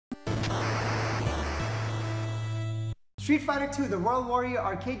Street Fighter II, the World Warrior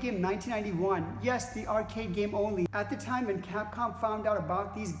arcade game, 1991. Yes, the arcade game only. At the time when Capcom found out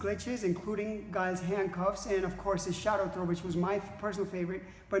about these glitches, including Guile's handcuffs and of course his shadow throw, which was my personal favorite,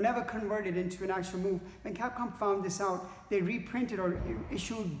 but never converted into an actual move. When Capcom found this out, they reprinted or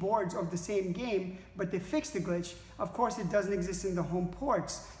issued boards of the same game, but they fixed the glitch. Of course, it doesn't exist in the home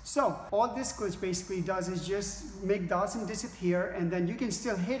ports. So all this glitch basically does is just make Dawson disappear, and then you can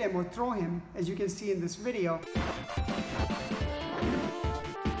still hit him or throw him, as you can see in this video.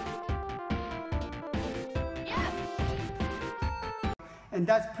 And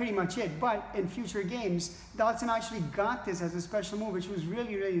that's pretty much it. But in future games, Dawson actually got this as a special move, which was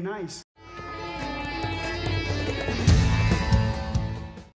really, really nice.